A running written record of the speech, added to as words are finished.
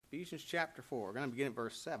Ephesians chapter 4. We're going to begin at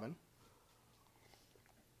verse 7.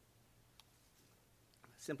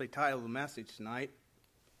 Simply titled the message tonight,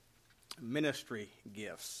 Ministry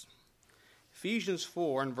Gifts. Ephesians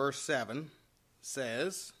 4 and verse 7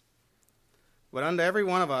 says, "But unto every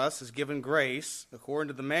one of us is given grace according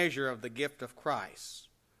to the measure of the gift of Christ.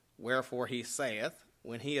 Wherefore he saith,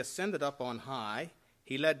 when he ascended up on high,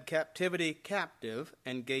 he led captivity captive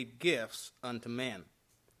and gave gifts unto men.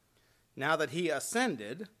 Now that he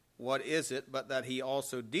ascended, what is it but that he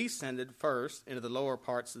also descended first into the lower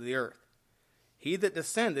parts of the earth? He that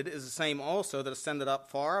descended is the same also that ascended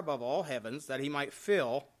up far above all heavens, that he might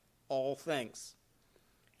fill all things.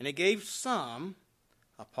 And he gave some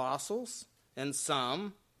apostles, and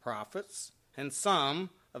some prophets, and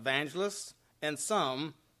some evangelists, and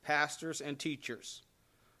some pastors and teachers,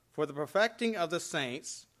 for the perfecting of the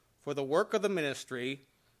saints, for the work of the ministry,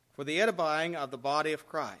 for the edifying of the body of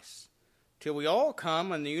Christ, till we all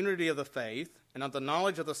come in the unity of the faith, and of the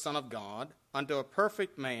knowledge of the Son of God, unto a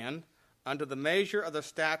perfect man, unto the measure of the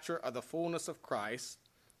stature of the fullness of Christ,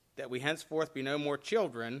 that we henceforth be no more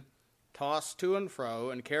children, tossed to and fro,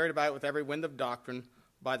 and carried about with every wind of doctrine,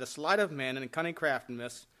 by the sleight of men and cunning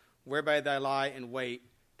craftiness, whereby they lie in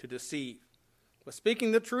wait to deceive. But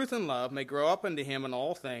speaking the truth in love, may grow up unto him in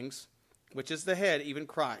all things, which is the head, even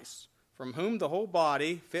Christ, from whom the whole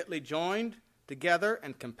body, fitly joined together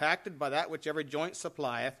and compacted by that which every joint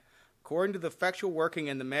supplieth, according to the effectual working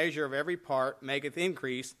in the measure of every part, maketh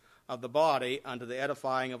increase of the body unto the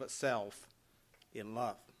edifying of itself in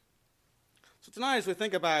love." So tonight, as we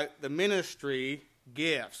think about the ministry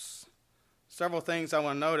gifts, several things I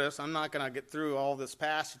want to notice. I'm not going to get through all this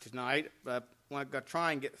passage tonight, but I'm going to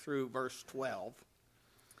try and get through verse 12.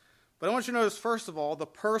 But I want you to notice, first of all, the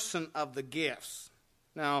person of the gifts.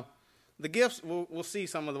 Now, the gifts, we'll see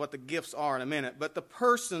some of what the gifts are in a minute, but the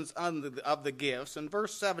persons of the gifts. In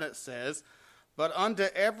verse 7 it says, "But unto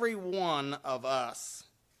every one of us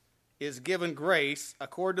is given grace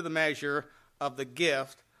according to the measure of the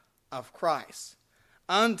gift of Christ."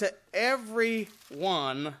 Unto every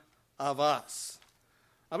one of us.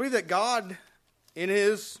 I believe that God, in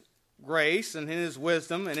his grace and in his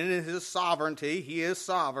wisdom and in his sovereignty, he is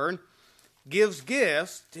sovereign, gives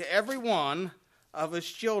gifts to every one of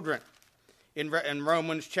his children. In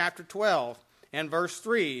Romans chapter 12 and verse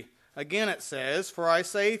 3, again it says, "For I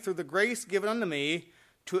say, through the grace given unto me,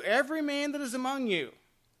 to every man that is among you,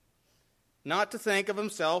 not to think of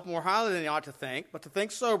himself more highly than he ought to think, but to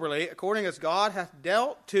think soberly, according as God hath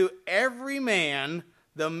dealt to every man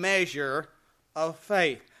the measure of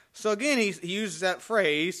faith." So again, he uses that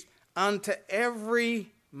phrase, unto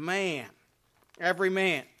every man. Every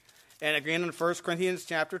man. And again in 1 Corinthians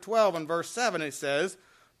chapter 12 and verse 7, it says,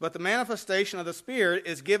 "But the manifestation of the Spirit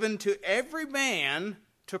is given to every man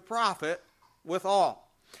to profit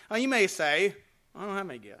withal." Now you may say, "I don't have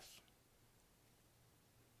any gifts."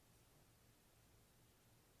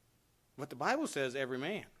 But the Bible says every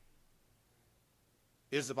man.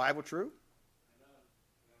 Is the Bible true?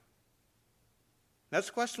 That's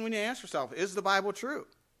the question we need to ask ourselves. Is the Bible true?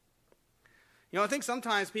 You know, I think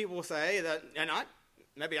sometimes people will say that, and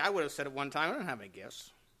maybe I would have said at one time, I don't have any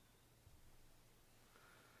gifts.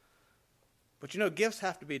 But you know, gifts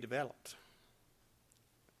have to be developed.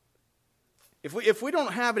 If we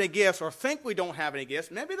don't have any gifts or think we don't have any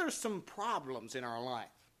gifts, maybe there's some problems in our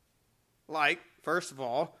life. Like, first of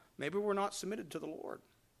all, maybe we're not submitted to the Lord.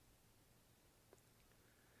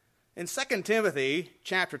 In 2 Timothy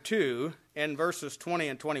chapter 2 and verses 20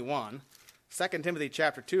 and 21, 2 Timothy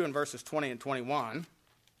chapter 2 and verses 20 and 21,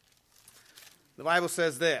 the Bible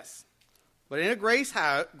says this, "But in a great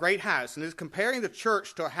house," and it's comparing the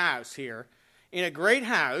church to a house here, "in a great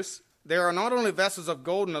house there are not only vessels of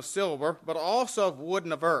gold and of silver, but also of wood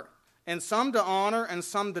and of earth, and some to honor and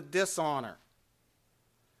some to dishonor.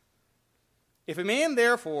 If a man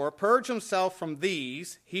therefore purge himself from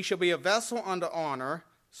these, he shall be a vessel unto honor,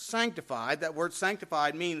 sanctified." That word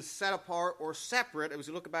sanctified means set apart or separate, as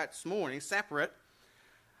we look about this morning, separate.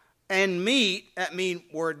 And meet,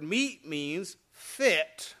 word meet means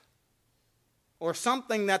fit, or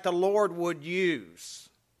something that the Lord would use.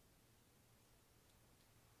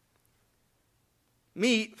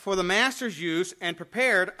 Meet for the master's use and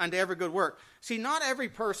prepared unto every good work. See, not every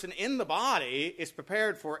person in the body is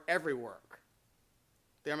prepared for every work.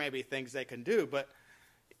 There may be things they can do, but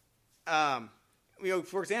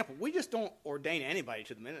for example, we just don't ordain anybody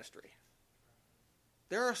to the ministry.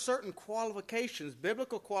 There are certain qualifications,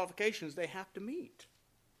 biblical qualifications they have to meet.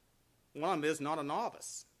 One of them is not a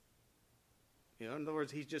novice. In other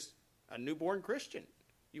words, he's just a newborn Christian.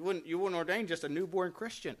 You wouldn't ordain just a newborn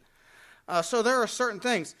Christian. So there are certain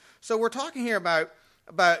things. So we're talking here about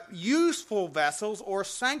useful vessels or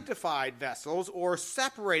sanctified vessels or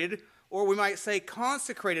separated, or we might say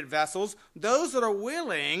consecrated vessels, those that are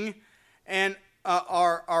willing and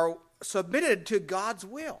are submitted to God's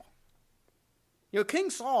will. King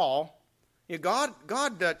Saul,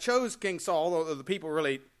 God chose King Saul, although the people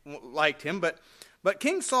really liked him, but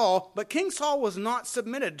King Saul was not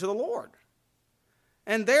submitted to the Lord.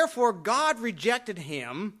 And therefore God rejected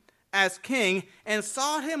him as king and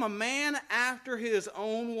sought him a man after his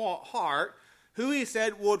own heart, who he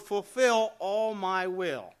said would fulfill all my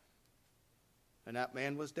will. And that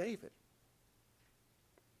man was David.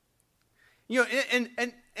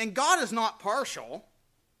 And God is not partial,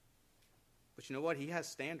 but you know what? He has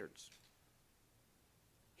standards.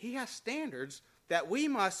 He has standards that we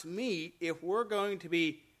must meet if we're going to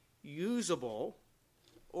be usable,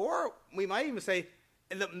 or we might even say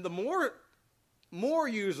the more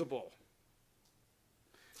usable.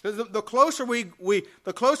 Because the closer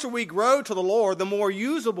we grow to the Lord, the more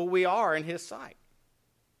usable we are in His sight.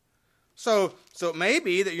 So it may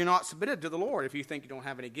be that you're not submitted to the Lord if you think you don't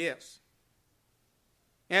have any gifts.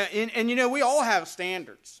 And we all have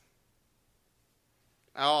standards.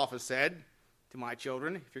 I often said to my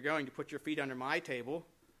children, if you're going to put your feet under my table,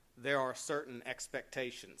 there are certain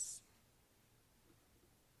expectations.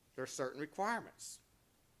 There are certain requirements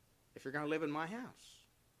if you're going to live in my house.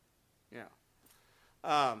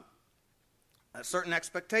 A certain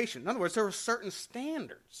expectation. In other words, there were certain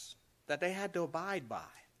standards that they had to abide by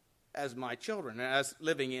as my children, as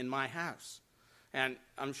living in my house. And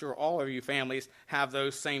I'm sure all of you families have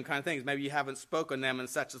those same kind of things. Maybe you haven't spoken them in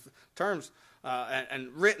such terms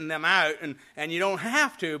and written them out, and you don't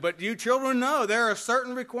have to, but you children know there are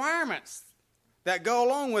certain requirements that go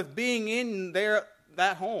along with being in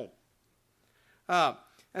that home.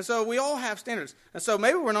 And so we all have standards. And so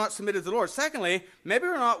maybe we're not submitted to the Lord. Secondly, maybe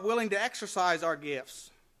we're not willing to exercise our gifts.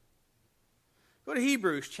 Go to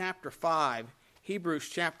Hebrews chapter 5. Hebrews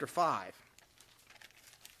chapter 5.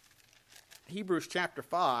 Hebrews chapter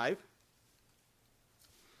 5.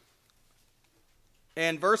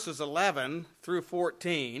 And verses 11 through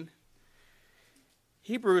 14.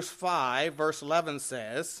 Hebrews 5, verse 11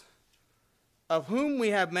 says, "Of whom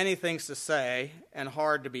we have many things to say, and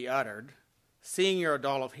hard to be uttered, seeing you are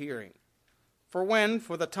dull of hearing. For when,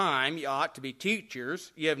 for the time, ye ought to be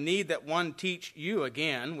teachers, ye have need that one teach you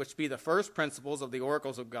again, which be the first principles of the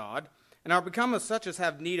oracles of God, and are become as such as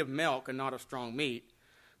have need of milk, and not of strong meat.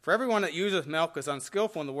 For everyone that useth milk is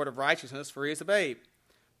unskillful in the word of righteousness, for he is a babe.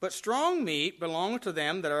 But strong meat belongeth to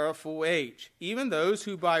them that are of full age, even those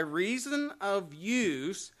who by reason of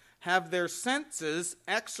use have their senses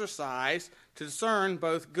exercised to discern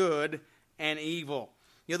both good and evil."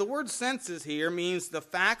 The word senses here means the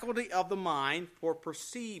faculty of the mind for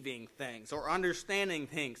perceiving things or understanding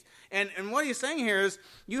things. And what he's saying here is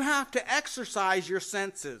you have to exercise your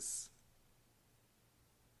senses.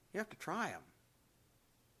 You have to try them.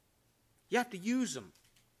 You have to use them.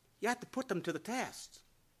 You have to put them to the test.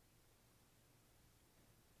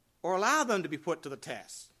 Or allow them to be put to the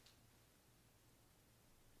test.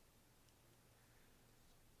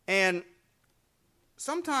 And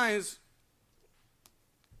sometimes,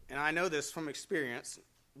 and I know this from experience,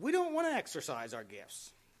 we don't want to exercise our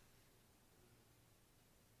gifts.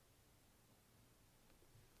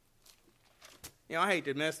 I hate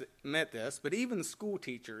to admit this, but even school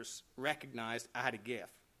teachers recognized I had a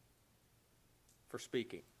gift for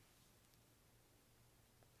speaking.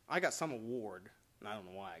 I got some award, and I don't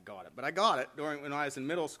know why I got it, but I got it when I was in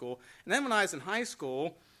middle school. And then when I was in high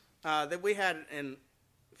school, that we had in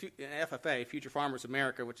FFA, Future Farmers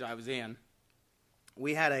America, which I was in,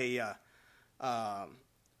 we had I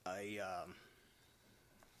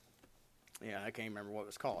can't remember what it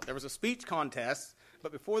was called. There was a speech contest,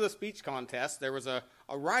 but before the speech contest, there was a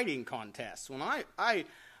writing contest. When I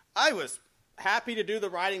was happy to do the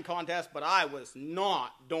writing contest, but I was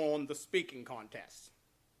not doing the speaking contest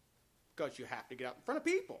because you have to get up in front of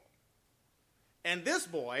people. And this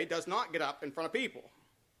boy does not get up in front of people.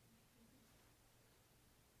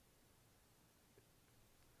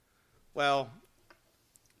 Well,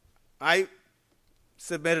 I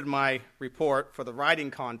submitted my report for the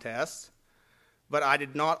writing contest, but I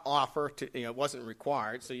did not offer to, it wasn't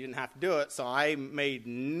required, so you didn't have to do it. So I made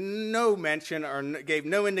no mention or gave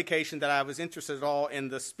no indication that I was interested at all in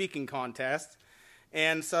the speaking contest.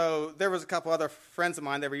 And so there was a couple other friends of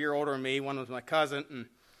mine. They were a year older than me. One was my cousin,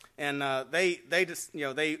 and they just,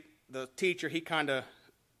 the teacher, he kind of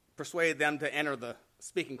persuaded them to enter the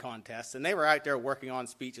speaking contest, and they were out there working on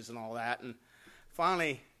speeches and all that. And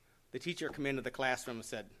finally, the teacher came into the classroom and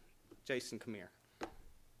said, "Jason, come here."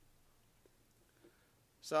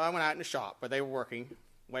 So I went out in the shop where they were working,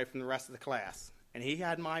 away from the rest of the class, and he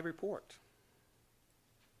had my report.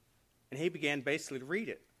 And he began basically to read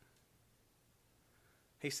it.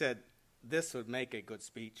 He said, "This would make a good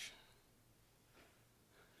speech.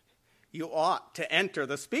 You ought to enter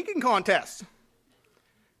the speaking contest.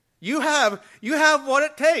 You have what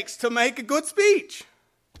it takes to make a good speech."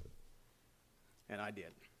 And I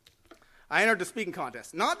did. I entered the speaking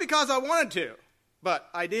contest. Not because I wanted to, but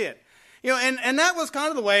I did. And that was kind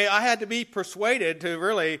of the way I had to be persuaded to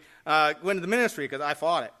really go into the ministry, because I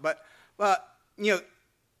fought it. But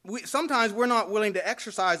sometimes we're not willing to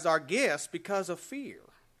exercise our gifts because of fear.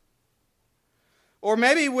 Or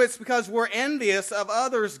maybe it's because we're envious of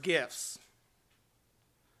others' gifts.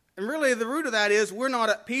 And really the root of that is we're not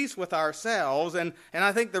at peace with ourselves. And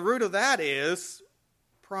I think the root of that is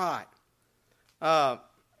pride.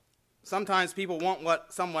 Sometimes people want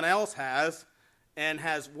what someone else has and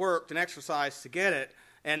has worked and exercised to get it,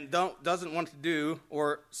 and doesn't want to do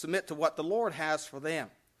or submit to what the Lord has for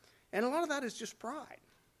them. And a lot of that is just pride.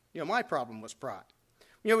 My problem was pride.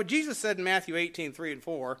 What Jesus said in Matthew 18:3 and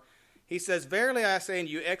 4, he says, "Verily I say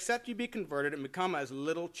unto you, except you be converted and become as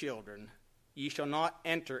little children, ye shall not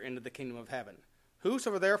enter into the kingdom of heaven.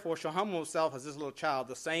 Whosoever therefore shall humble himself as this little child,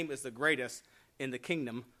 the same is the greatest in the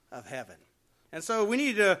kingdom of heaven." And so we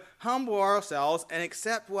need to humble ourselves and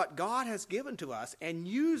accept what God has given to us and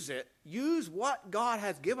use what God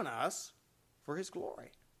has given us for his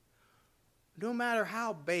glory, no matter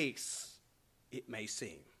how base it may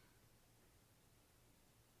seem.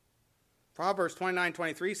 Proverbs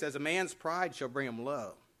 29:23 says, "A man's pride shall bring him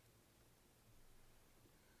low."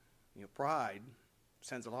 Pride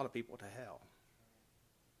sends a lot of people to hell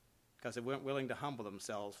because they weren't willing to humble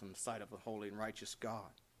themselves in the sight of the holy and righteous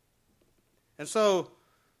God. And so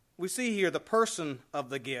we see here the person of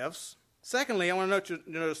the gifts. Secondly, I want to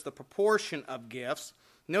notice the proportion of gifts.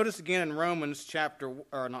 Notice again in Ephesians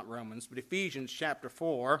chapter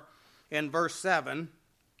 4 and verse 7,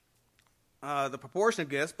 the proportion of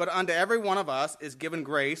gifts. "But unto every one of us is given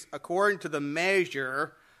grace according to the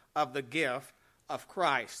measure of the gift of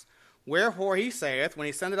Christ. Wherefore he saith, when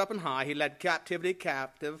he ascended up on high, he led captivity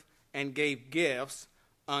captive and gave gifts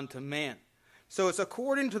unto men." So it's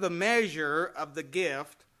according to the measure of the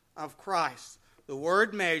gift of Christ. The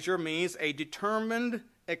word measure means a determined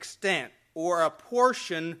extent or a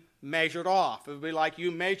portion measured off. It would be like you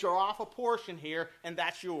measure off a portion here and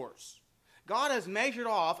that's yours. God has measured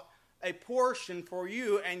off a portion for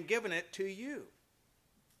you and given it to you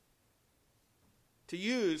to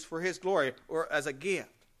use for his glory or as a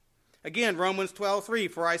gift. Again, Romans 12:3,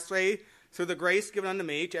 "For I say, through the grace given unto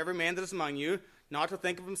me, to every man that is among you, not to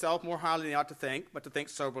think of himself more highly than he ought to think, but to think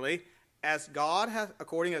soberly,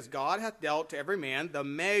 according as God hath dealt to every man the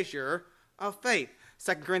measure of faith."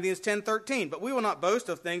 2 Corinthians 10:13, "But we will not boast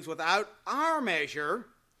of things without our measure,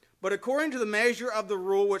 but according to the measure of the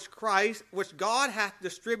rule which God hath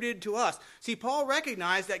distributed to us." See, Paul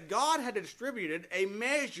recognized that God had distributed a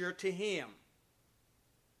measure to him,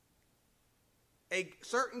 a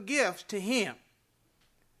certain gift to him.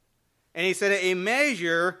 And he said, "A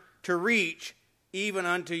measure to reach even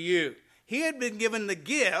unto you." He had been given the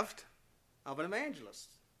gift of an evangelist,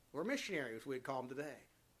 or missionary, as we'd call them today.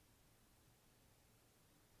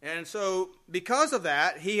 And so, because of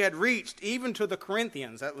that, he had reached even to the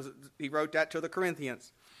Corinthians. He wrote that to the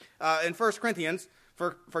Corinthians. In 1 Corinthians,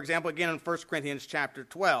 for example, again in 1 Corinthians chapter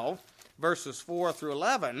 12, verses 4 through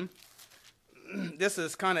 11, this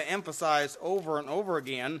is kind of emphasized over and over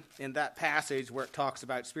again in that passage where it talks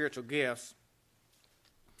about spiritual gifts.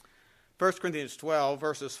 1 Corinthians 12,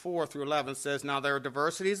 verses 4 through 11 says, "Now there are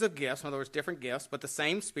diversities of gifts," in other words, different gifts, "but the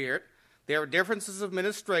same Spirit. There are differences of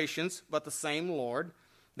ministrations, but the same Lord.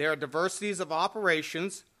 There are diversities of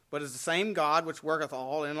operations, but it's the same God which worketh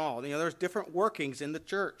all in all." There's different workings in the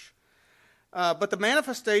church. "But the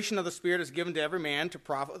manifestation of the Spirit is given to every man to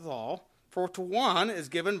profit withal. For to one is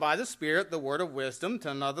given by the Spirit the word of wisdom,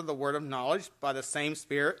 to another the word of knowledge by the same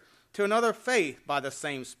Spirit, to another faith by the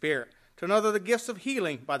same Spirit, to another the gifts of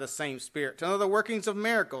healing by the same Spirit, to another workings of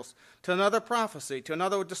miracles, to another prophecy, to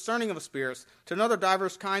another discerning of spirits, to another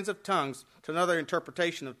divers kinds of tongues, to another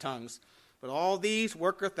interpretation of tongues. But all these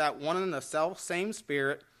worketh that one and the self same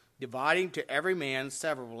Spirit, dividing to every man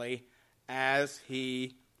severally as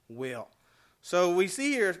he will." So we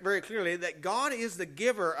see here very clearly that God is the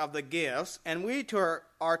giver of the gifts, and we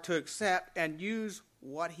are to accept and use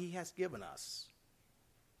what he has given us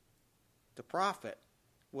to profit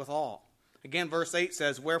withal. Again, verse 8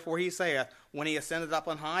 says, "Wherefore he saith, when he ascended up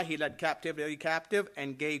on high, he led captivity captive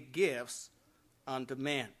and gave gifts unto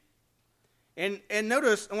men." And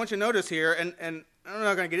notice, I want you to notice here, and I'm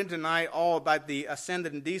not going to get into tonight all about the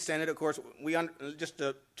ascended and descended. Of course, just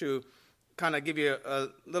to kind of give you a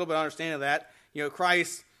little bit of understanding of that,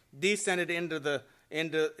 Christ descended into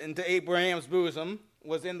Abraham's bosom,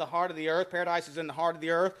 was in the heart of the earth. Paradise is in the heart of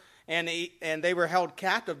the earth, and they were held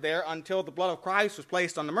captive there until the blood of Christ was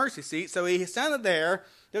placed on the mercy seat. So he ascended there,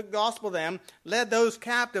 took the gospel to them, led those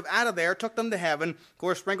captive out of there, took them to heaven, of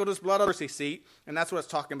course, sprinkled his blood on the mercy seat, and that's what it's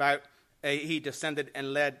talking about. He descended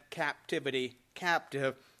and led captivity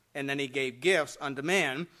captive, and then he gave gifts unto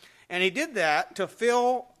men. And he did that to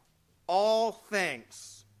fill all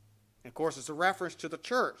things. And of course, it's a reference to the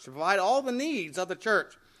church, to provide all the needs of the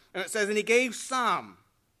church. And it says, and he gave some.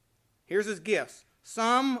 Here's his gifts.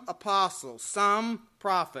 Some apostles, some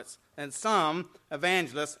prophets, and some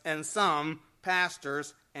evangelists, and some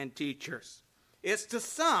pastors and teachers. It's to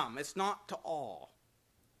some. It's not to all.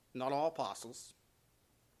 Not all apostles.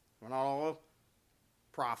 We're not all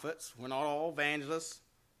prophets. We're not all evangelists.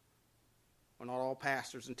 We're not all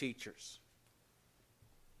pastors and teachers.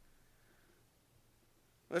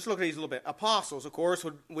 Let's look at these a little bit. Apostles, of course,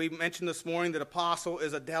 we mentioned this morning that apostle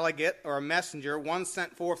is a delegate or a messenger, one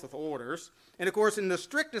sent forth with orders. And of course, in the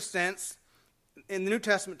strictest sense, in the New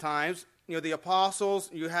Testament times, the apostles,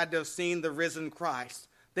 you had to have seen the risen Christ.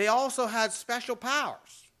 They also had special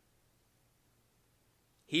powers.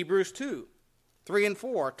 Hebrews 2, 3 and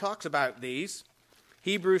 4 talks about these.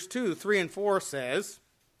 Hebrews 2, 3 and 4 says,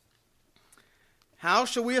 how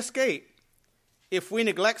shall we escape if we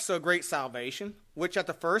neglect so great salvation, which at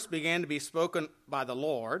the first began to be spoken by the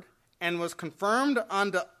Lord, and was confirmed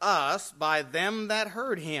unto us by them that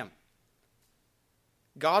heard him?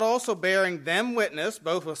 God also bearing them witness,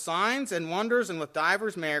 both with signs and wonders and with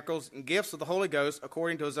divers miracles and gifts of the Holy Ghost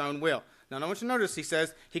according to his own will. Now I want you to notice he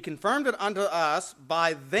says, he confirmed it unto us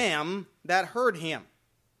by them that heard him.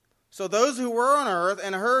 So those who were on earth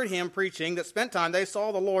and heard him preaching, that spent time, they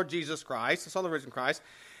saw the Lord Jesus Christ, they saw the risen Christ,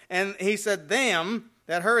 and he said them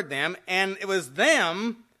that heard them, and it was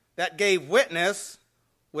them that gave witness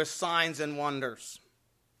with signs and wonders.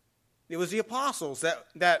 It was the apostles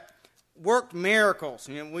that worked miracles.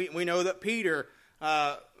 We know that Peter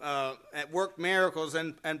worked miracles,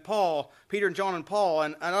 and Paul, Peter and John and Paul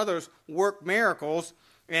and others worked miracles,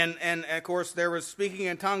 and of course there was speaking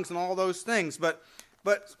in tongues and all those things. But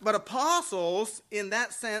apostles, in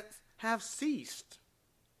that sense, have ceased.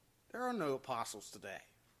 There are no apostles today.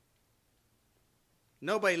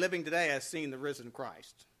 Nobody living today has seen the risen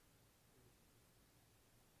Christ.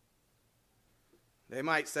 They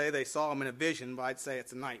might say they saw him in a vision, but I'd say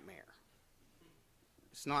it's a nightmare.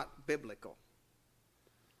 It's not biblical.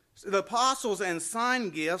 So the apostles and sign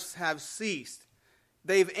gifts have ceased.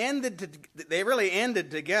 They really ended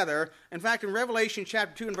together. In fact, in Revelation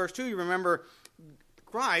chapter 2 and verse 2, you remember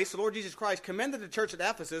Christ, the Lord Jesus Christ, commended the church at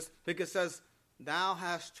Ephesus because it says, thou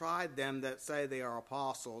hast tried them that say they are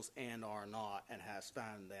apostles and are not, and hast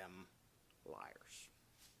found them liars.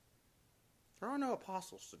 There are no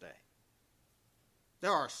apostles today.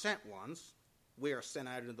 There are sent ones. We are sent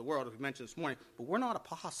out into the world, as we mentioned this morning, but we're not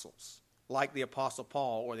apostles like the Apostle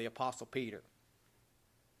Paul or the Apostle Peter.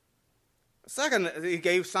 Second, he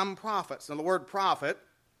gave some prophets. Now, the word prophet,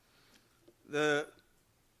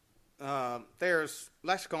 Thayer's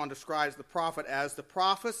lexicon describes the prophet as the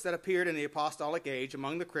prophets that appeared in the apostolic age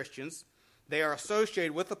among the Christians. They are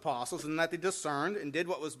associated with apostles in that they discerned and did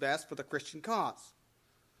what was best for the Christian cause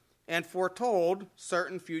and foretold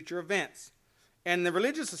certain future events. And the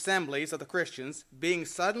religious assemblies of the Christians being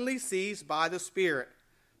suddenly seized by the Spirit.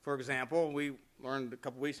 For example, we learned a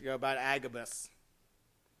couple weeks ago about Agabus.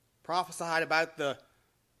 Prophesied about the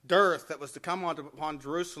dearth that was to come upon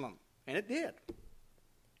Jerusalem. And it did.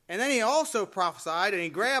 And then he also prophesied, and he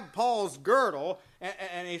grabbed Paul's girdle,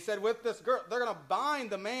 and he said, with this girdle, they're going to bind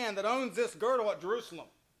the man that owns this girdle at Jerusalem.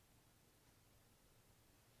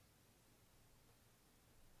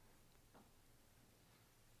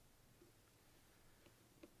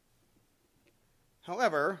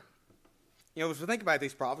 However, as we think about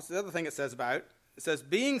these prophets, the other thing it says,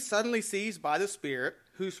 being suddenly seized by the Spirit,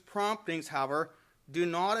 whose promptings, however, do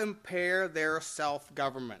not impair their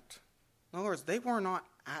self-government. In other words, they were not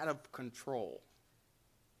out of control.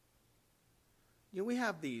 We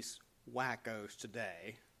have these wackos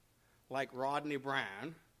today, like Rodney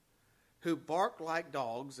Brown, who bark like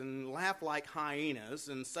dogs and laugh like hyenas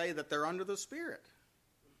and say that they're under the Spirit.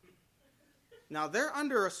 Now, they're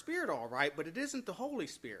under a spirit, all right, but it isn't the Holy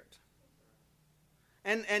Spirit.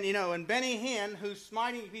 And Benny Hinn, who's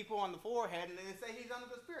smiting people on the forehead, and they say he's under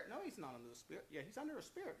the Spirit. No, he's not under the Spirit. Yeah, he's under a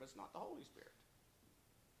spirit, but it's not the Holy Spirit.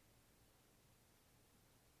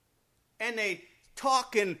 And they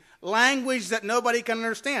talk in language that nobody can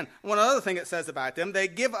understand. One other thing it says about them, they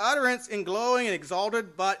give utterance in glowing and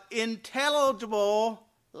exalted but intelligible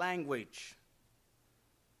language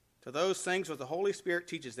to those things which the Holy Spirit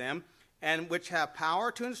teaches them, and which have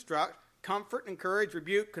power to instruct, comfort, encourage,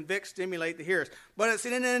 rebuke, convict, stimulate the hearers. But it's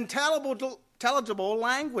in an intelligible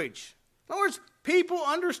language. In other words, people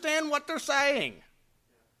understand what they're saying.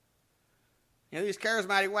 You know, these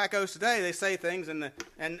charismatic wackos today, they say things and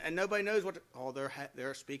nobody knows what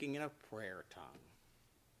they're speaking in a prayer tongue.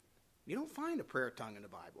 You don't find a prayer tongue in the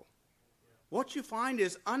Bible. What you find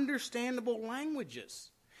is understandable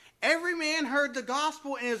languages. Every man heard the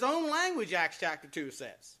gospel in his own language, Acts chapter 2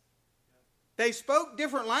 says. They spoke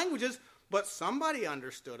different languages, but somebody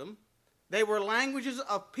understood them. They were languages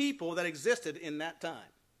of people that existed in that time.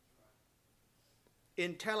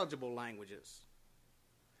 Intelligible languages.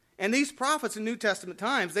 And these prophets in New Testament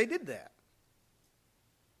times, they did that.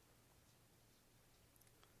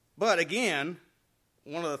 But again,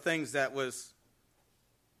 one of the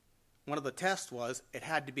tests was, it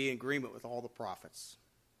had to be in agreement with all the prophets.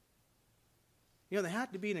 You know, they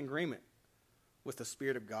had to be in agreement with the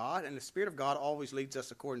Spirit of God, and the Spirit of God always leads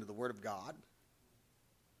us according to the Word of God.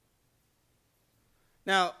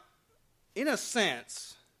 Now, in a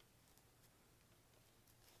sense,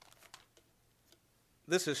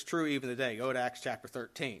 this is true even today. Go to Acts chapter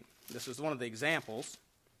 13. This is one of the examples.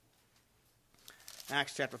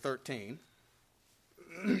 Acts chapter 13.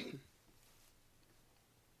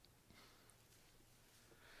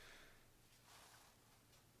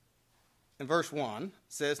 In verse 1,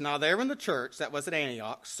 says, Now there in the church that was at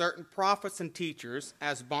Antioch, certain prophets and teachers,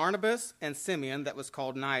 as Barnabas and Simeon that was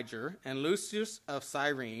called Niger, and Lucius of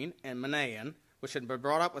Cyrene, and Manaen, which had been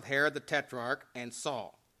brought up with Herod the Tetrarch, and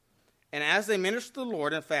Saul. And as they ministered to the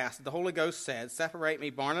Lord and fasted, the Holy Ghost said, Separate me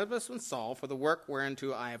Barnabas and Saul for the work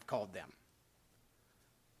whereunto I have called them.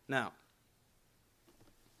 Now,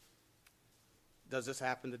 does this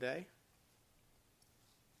happen today?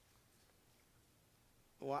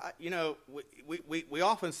 Well, you know, we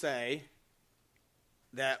often say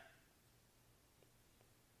that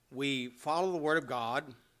we follow the Word of God.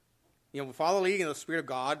 You know, we follow the leading of the Spirit of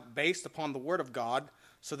God based upon the Word of God.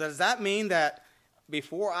 So does that mean that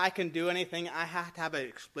before I can do anything, I have to have it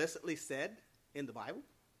explicitly said in the Bible?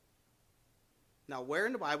 Now, where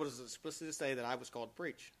in the Bible does it explicitly say that I was called to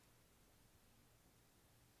preach?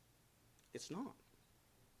 It's not.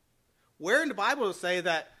 Where in the Bible does it say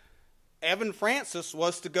that Evan Francis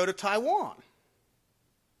was to go to Taiwan?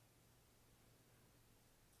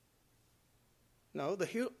 No,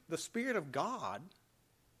 the Spirit of God,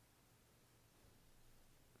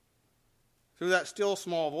 through that still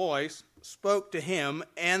small voice, spoke to him,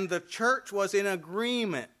 and the church was in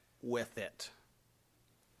agreement with it.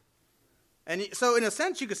 And so, in a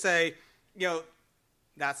sense, you could say, you know,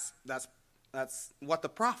 that's what the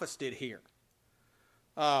prophets did here.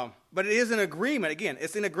 But it is an agreement. Again,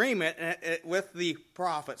 it's an agreement with the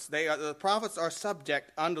prophets. The prophets are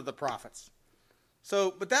subject under the prophets.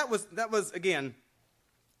 So, but that was again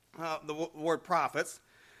the word prophets.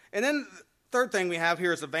 And then the third thing we have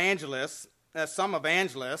here is evangelists. Some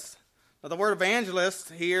evangelists. Now, the word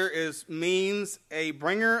evangelist here means a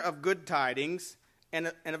bringer of good tidings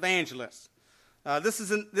and an evangelist.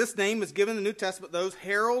 This name is given in the New Testament those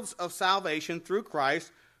heralds of salvation through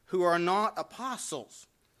Christ who are not apostles.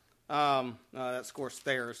 That's, of course,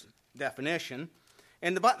 Thayer's definition.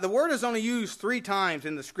 And the word is only used 3 times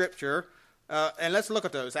in the Scripture. And let's look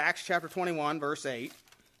at those. Acts chapter 21, verse 8.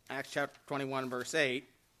 Acts chapter 21, verse 8.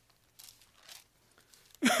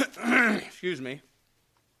 Excuse me.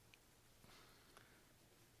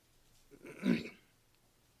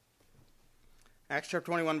 Acts chapter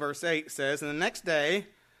 21, verse 8 says, And the next day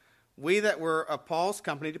we that were of Paul's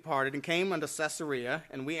company departed and came unto Caesarea,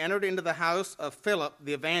 and we entered into the house of Philip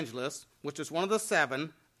the evangelist, which was one of the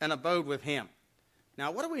 7, and abode with him.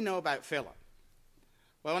 Now, what do we know about Philip?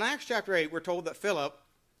 Well, in Acts chapter 8, we're told that Philip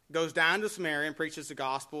goes down to Samaria and preaches the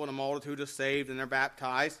gospel, and a multitude is saved, and they're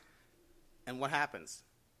baptized. And what happens?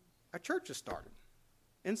 A church is started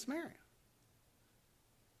in Samaria.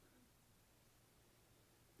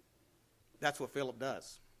 That's what Philip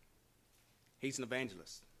does. He's an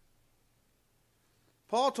evangelist.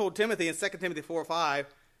 Paul told Timothy in 2 Timothy 4:5,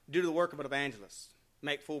 do the work of an evangelist.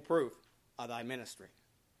 Make full proof of thy ministry.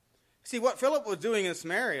 See, what Philip was doing in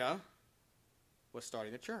Samaria was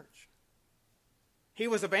starting a church. He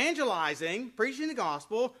was evangelizing, preaching the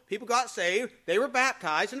gospel. People got saved. They were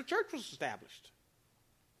baptized, and a church was established.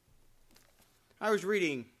 I was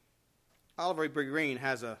reading, Oliver Green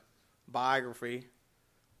has a biography.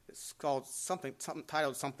 It's called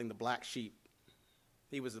titled something, The Black Sheep.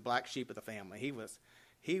 He was the black sheep of the family. He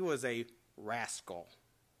was a rascal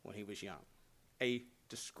when he was young, a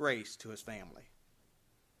disgrace to his family.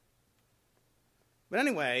 But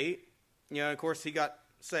anyway, of course, he got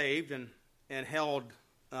saved and held,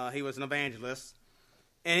 he was an evangelist.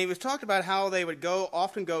 And he was talking about how they would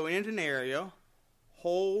often go into an area,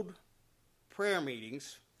 hold prayer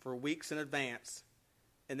meetings for weeks in advance,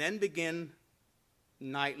 and then begin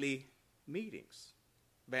nightly meetings,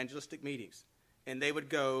 evangelistic meetings. And they would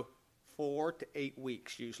go 4 to 8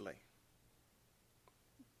 weeks usually.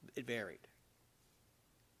 It varied.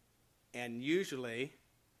 And usually,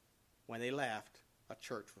 when they left, a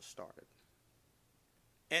church was started.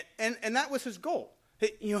 And that was his goal.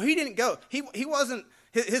 He didn't go. He wasn't.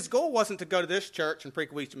 His goal wasn't to go to this church and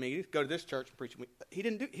preach a weekly meeting. Go to this church and preach a week. He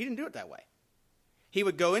didn't do it that way. He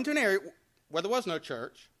would go into an area where there was no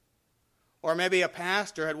church, or maybe a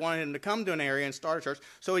pastor had wanted him to come to an area and start a church.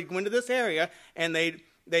 So he'd go into this area, and they'd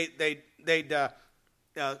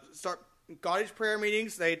start cottage prayer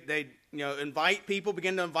meetings. They'd begin to invite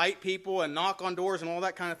people and knock on doors and all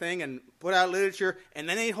that kind of thing, and put out literature. And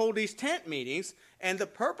then they'd hold these tent meetings, and the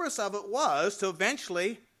purpose of it was to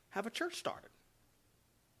eventually have a church started.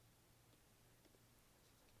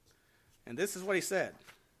 And this is what he said.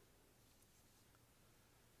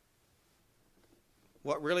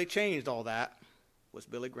 What really changed all that was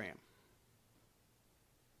Billy Graham.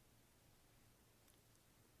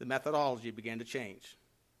 The methodology began to change.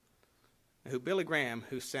 Billy Graham,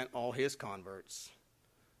 who sent all his converts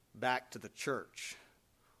back to the church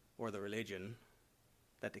or the religion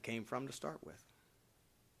that they came from to start with.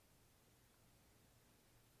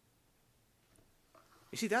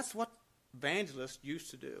 You see, that's what evangelists used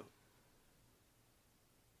to do.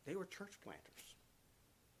 They were church planters.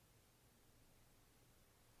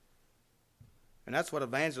 And that's what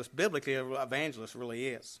biblically, evangelist really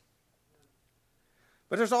is.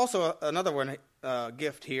 But there's also another one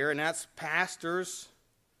gift here, and that's pastors.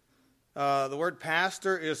 The word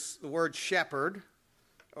pastor is the word shepherd.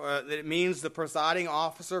 It means the presiding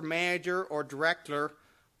officer, manager, or director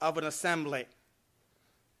of an assembly.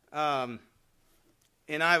 And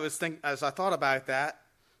I was as I thought about that,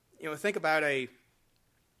 think about a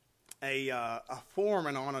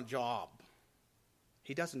foreman on a job.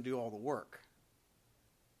 He doesn't do all the work.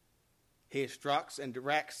 He instructs and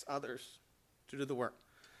directs others to do the work.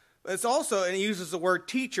 But it's also, and he uses the word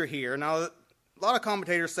teacher here. Now, a lot of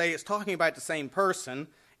commentators say it's talking about the same person,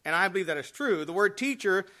 and I believe that is true. The word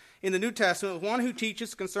teacher in the New Testament is one who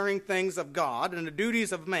teaches concerning things of God and the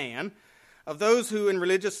duties of man, of those who in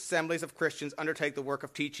religious assemblies of Christians undertake the work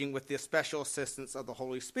of teaching with the special assistance of the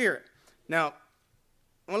Holy Spirit. Now,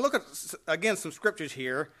 I want to look at, again, some scriptures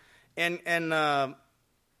here, and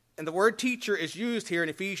the word teacher is used here in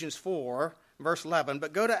Ephesians 4, verse 11,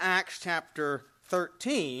 but go to Acts chapter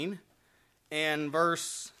 13 and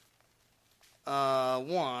verse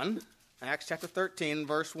 1. Acts chapter 13,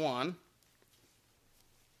 verse 1.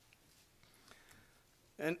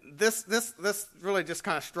 And this really just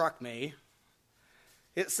kind of struck me.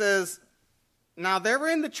 It says, now there were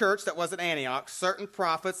in the church that was at Antioch certain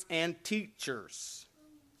prophets and teachers,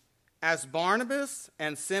 as Barnabas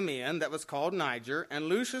and Simeon, that was called Niger, and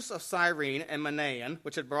Lucius of Cyrene and Manaen,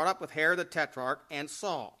 which had brought up with Herod the Tetrarch, and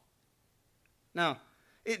Saul. Now,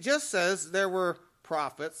 it just says there were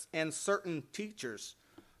prophets and certain teachers.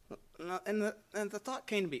 And the thought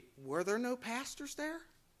came to me, were there no pastors there?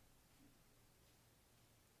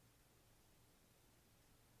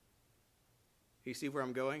 You see where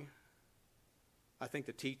I'm going? I think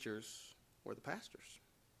the teachers were the pastors.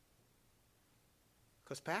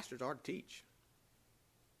 Because pastors are to teach.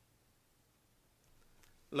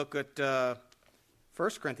 Look at 1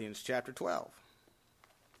 Corinthians chapter 12.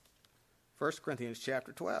 1 Corinthians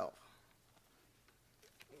chapter 12.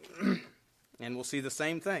 And we'll see the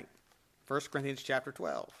same thing. 1 Corinthians chapter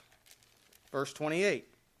 12, verse 28.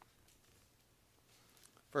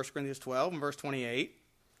 1 Corinthians 12 and verse 28.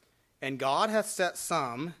 And God hath set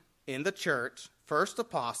some in the church, first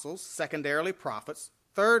apostles, secondarily prophets,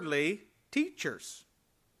 thirdly teachers.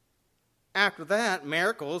 After that,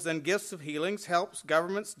 miracles and gifts of healings, helps,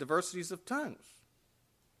 governments, diversities of tongues.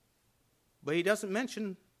 But he doesn't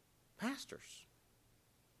mention pastors.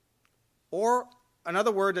 Or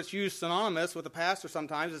another word that's used synonymous with a pastor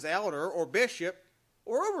sometimes is elder or bishop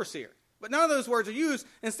or overseer. But none of those words are used.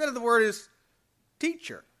 Instead of the word is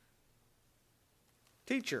teacher.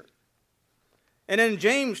 Teacher. And in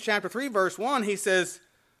James chapter 3 verse 1 he says,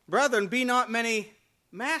 brethren, be not many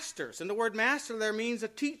masters. And the word master there means a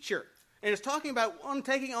teacher. And it's talking about one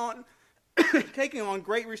taking on taking on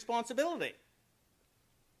great responsibility.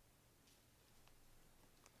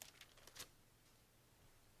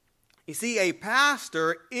 You see, a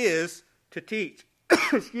pastor is to teach.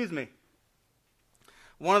 Excuse me.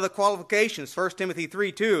 One of the qualifications, 1 Timothy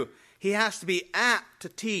 3:2, he has to be apt to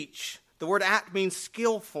teach. The word apt means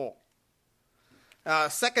skillful. 2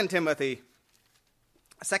 Timothy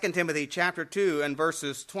chapter 2 and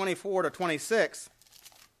verses 24 to 26.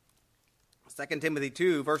 2 Timothy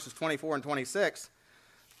 2, verses 24 and 26.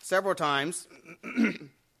 Several times,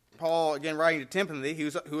 Paul, again writing to Timothy,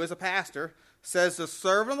 who is a pastor, says, the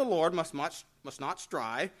servant of the Lord must not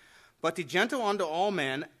strive, but be gentle unto all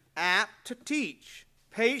men, apt to teach,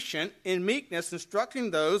 patient in meekness,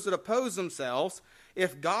 instructing those that oppose themselves,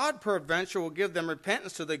 if God peradventure will give them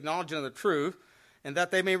repentance to the acknowledging of the truth, and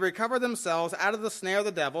that they may recover themselves out of the snare of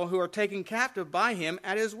the devil, who are taken captive by him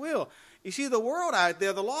at his will. You see, the world out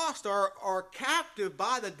there, the lost, are captive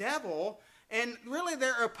by the devil, and really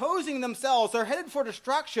they're opposing themselves. They're headed for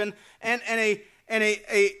destruction, and a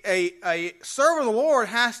servant of the Lord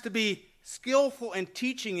has to be skillful in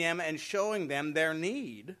teaching them and showing them their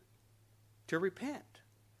need to repent,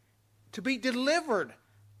 to be delivered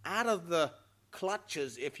out of the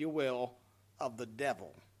clutches, if you will, of the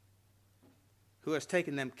devil, who has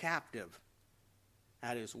taken them captive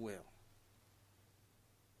at his will.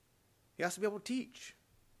 He has to be able to teach.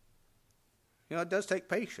 You know, it does take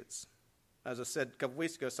patience. As I said a couple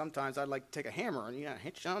weeks ago, sometimes I'd like to take a hammer and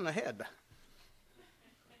hit you on the head.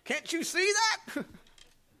 Can't you see that?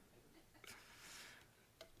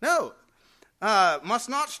 No. Must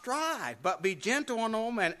not strive, but be gentle on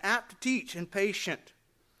all men, apt to teach and patient.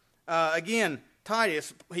 Again,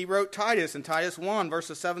 Titus, he wrote Titus in Titus 1,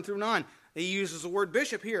 verses 7 through 9. He uses the word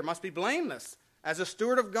bishop here. Must be blameless, as a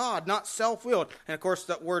steward of God, not self-willed. And, of course,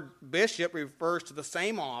 that word bishop refers to the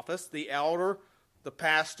same office, the elder, the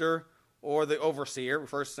pastor, or the overseer,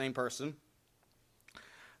 refers to the same person.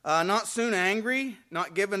 Not soon angry,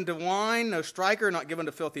 not given to wine, no striker, not given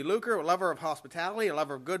to filthy lucre, a lover of hospitality, a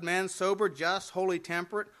lover of good men, sober, just, wholly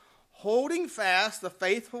temperate, holding fast the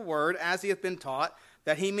faithful word as he hath been taught,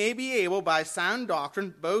 that he may be able by sound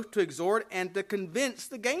doctrine both to exhort and to convince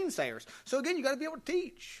the gainsayers. So again, you've got to be able to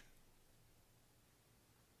teach.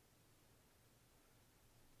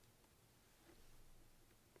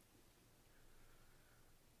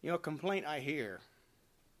 You know, a complaint I hear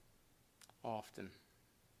often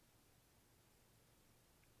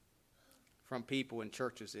from people in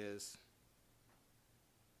churches is,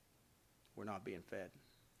 we're not being fed.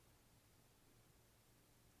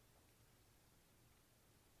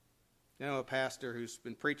 You know, a pastor who's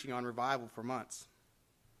been preaching on revival for months.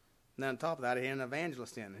 And then on top of that, he had an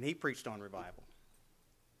evangelist in, and he preached on revival.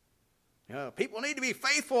 You know, people need to be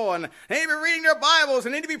faithful, and they need to be reading their Bibles,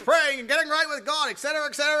 and need to be praying and getting right with God, etc.,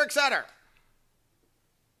 etc., etc.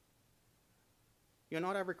 You know,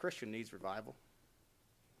 not every Christian needs revival.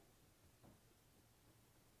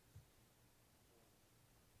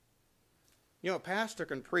 You know, a pastor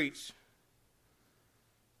can preach,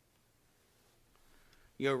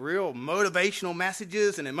 you know, real motivational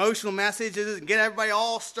messages and emotional messages and get everybody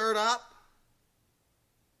all stirred up.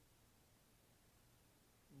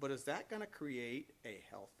 But is that going to create a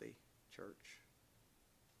healthy church?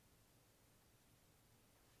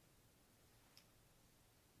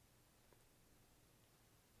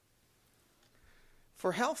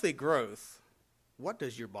 For healthy growth, what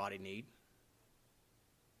does your body need?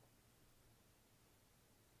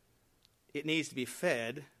 It needs to be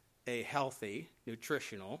fed a healthy,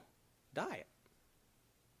 nutritional diet.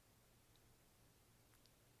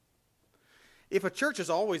 If a church is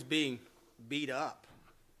always being beat up,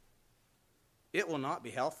 it will not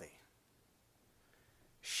be healthy.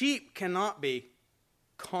 Sheep cannot be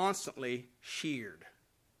constantly sheared.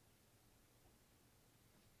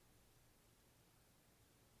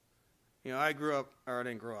 You know, I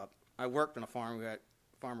didn't grow up. I worked on a farm. A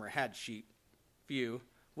farmer had sheep, few.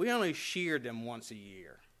 We only sheared them once a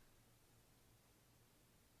year.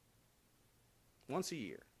 Once a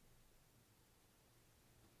year.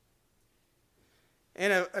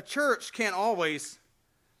 And a church can't always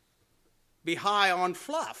be high on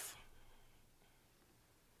fluff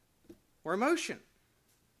or emotion.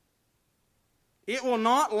 It will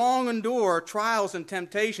not long endure trials and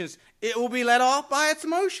temptations. It will be led off by its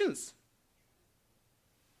emotions.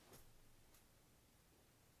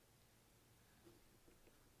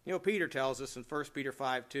 You know, Peter tells us in 1 Peter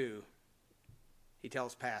 5:2, he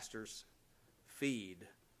tells pastors, feed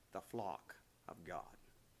the flock of God,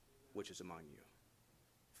 which is among you.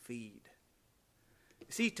 Feed.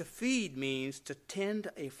 See, to feed means to tend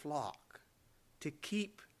a flock, to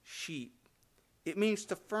keep sheep. It means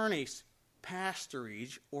to furnish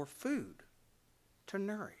pasturage or food, to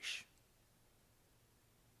nourish.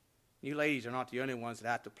 You ladies are not the only ones that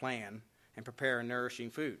have to plan and prepare nourishing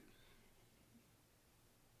food.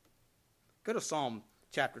 Go to Psalm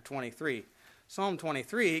chapter 23. Psalm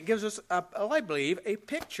 23 gives us, I believe, a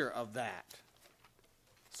picture of that.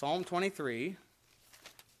 Psalm 23.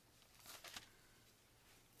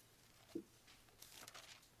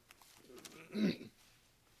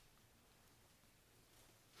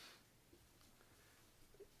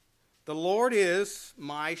 The Lord is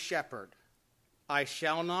my shepherd. I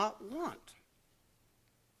shall not want.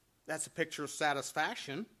 That's a picture of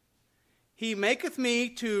satisfaction. He maketh me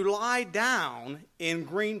to lie down in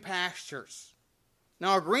green pastures.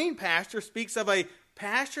 Now, a green pasture speaks of a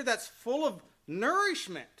pasture that's full of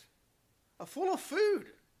nourishment, full of food.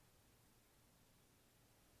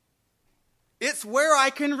 It's where I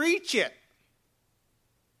can reach it.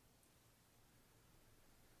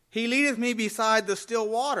 He leadeth me beside the still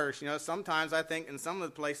waters. You know, sometimes I think in some of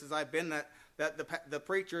the places I've been that the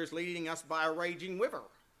preacher is leading us by a raging river.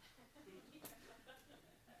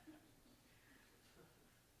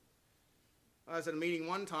 I was at a meeting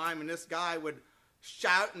one time, and this guy would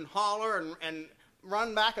shout and holler and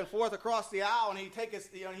run back and forth across the aisle, and he'd take his,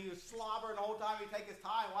 he was slobbering the whole time. He'd take his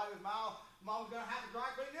tie and wipe his mouth. Mom's going to have to dry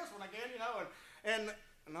clean this one again,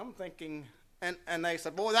 And I'm thinking, and they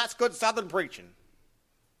said, boy, that's good Southern preaching.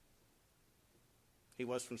 He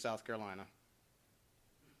was from South Carolina.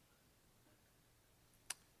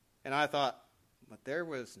 And I thought, but there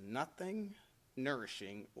was nothing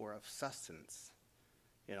nourishing or of sustenance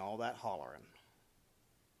in all that hollering.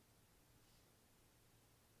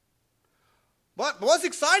 But it was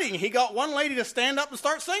exciting. He got one lady to stand up and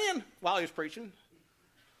start singing while he was preaching.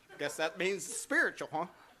 Guess that means spiritual, huh?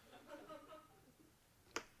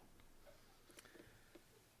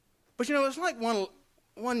 But you know, it's like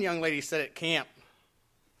one young lady said at camp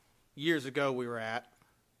years ago we were at.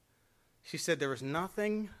 She said there was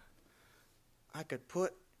nothing I could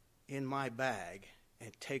put in my bag and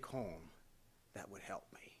take home that would help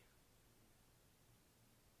me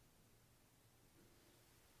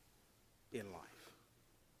in life.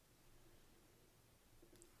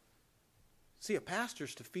 See, a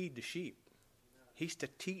pastor's to feed the sheep. He's to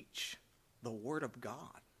teach the Word of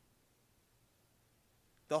God,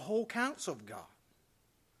 the whole counsel of God.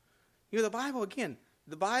 You know, the Bible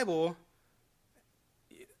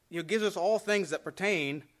gives us all things that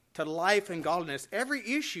pertain to life and godliness. Every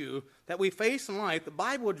issue that we face in life, the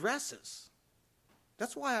Bible addresses.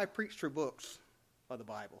 That's why I preach through books of the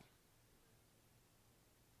Bible.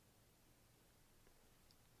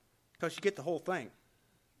 Because you get the whole thing.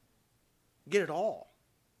 Get it all.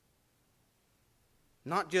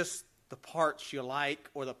 Not just the parts you like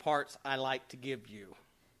or the parts I like to give you.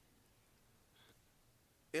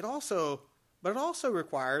 It also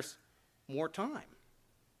requires more time.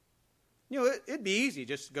 You know, it'd be easy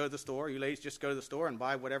just to go to the store. You ladies just go to the store and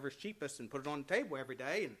buy whatever's cheapest and put it on the table every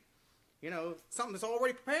day. And, you know, something that's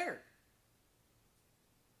already prepared.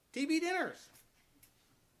 TV dinners.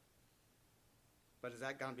 But is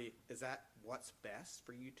that what's best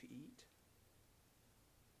for you to eat?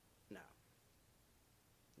 No.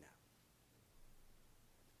 No.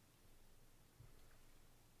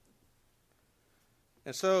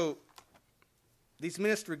 And so, these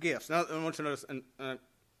ministry gifts. Now, I want you to notice, and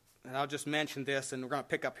I'll just mention this, and we're going to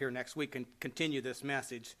pick up here next week and continue this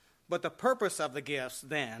message. But the purpose of the gifts,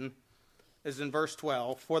 then, is in verse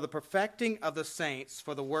 12, for the perfecting of the saints,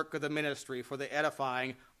 for the work of the ministry, for the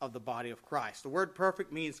edifying of the body of Christ. The word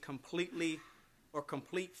perfect means completely or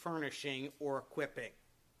complete furnishing or equipping.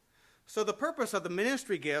 So the purpose of the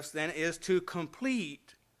ministry gifts, then, is to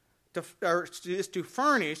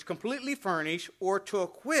furnish, completely furnish, or to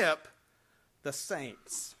equip the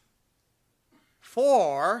saints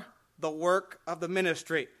for the work of the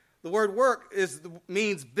ministry. The word work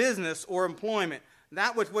means business or employment,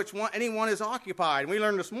 that with which anyone is occupied. We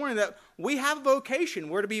learned this morning that we have a vocation.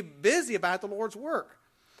 We're to be busy about the Lord's work.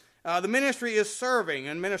 The ministry is serving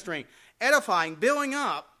and ministering, edifying, building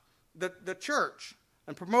up the church,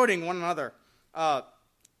 and promoting one another.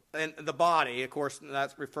 And the body, of course,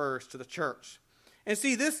 that refers to the church. And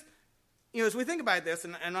see, this, you know, as we think about this,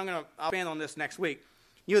 and I'll expand on this next week,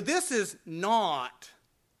 you know, this is not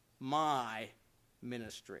my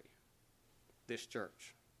ministry, this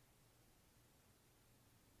church.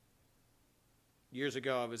 Years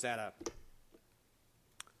ago, I was at a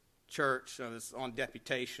church. I was on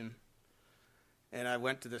deputation, and I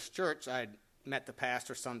went to this church. I had met the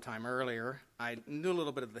pastor sometime earlier. I knew a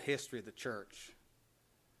little bit of the history of the church.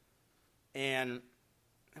 And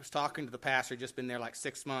I was talking to the pastor, just been there like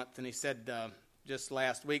 6 months, and he said just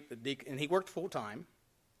last week, the deacon, and he worked full-time.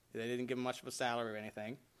 They didn't give him much of a salary or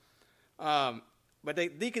anything. But the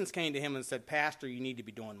deacons came to him and said, Pastor, you need to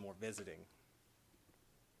be doing more visiting.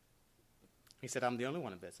 He said, I'm the only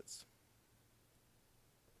one who visits.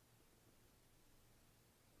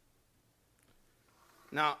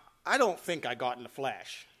 Now, I don't think I got in the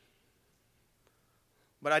flesh,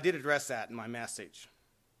 but I did address that in my message.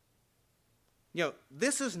 You know,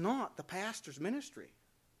 this is not the pastor's ministry.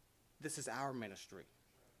 This is our ministry.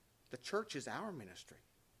 The church is our ministry.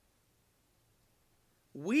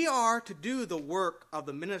 We are to do the work of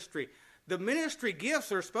the ministry. The ministry gifts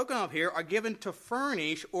that are spoken of here are given to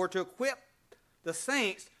furnish or to equip the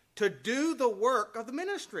saints to do the work of the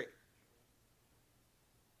ministry.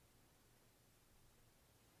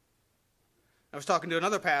 I was talking to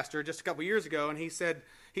another pastor just a couple years ago, and he said,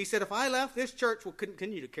 if I left, this church will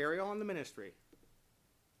continue to carry on the ministry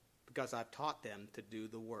because I've taught them to do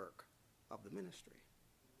the work of the ministry.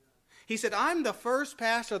 He said, I'm the first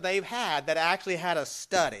pastor they've had that actually had a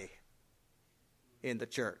study in the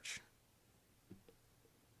church.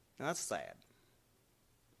 Now, that's sad,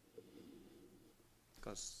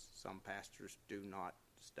 because some pastors do not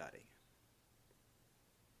study.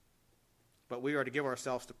 But we are to give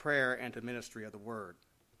ourselves to prayer and to ministry of the word.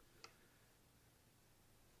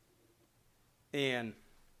 And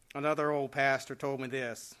another old pastor told me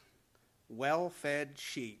this: well-fed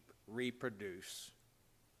sheep reproduce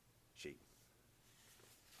sheep.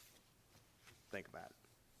 Think about it.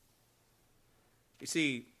 You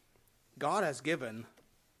see, God has given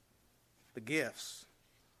the gifts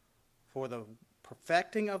for the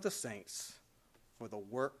perfecting of the saints, for the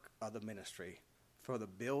work of the ministry, for the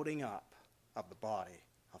building up of the body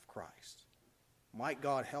of Christ. Might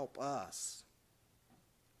God help us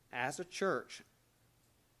as a church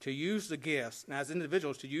to use the gifts, and as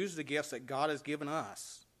individuals to use the gifts that God has given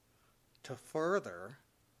us to further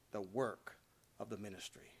the work of the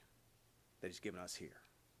ministry that He's given us here.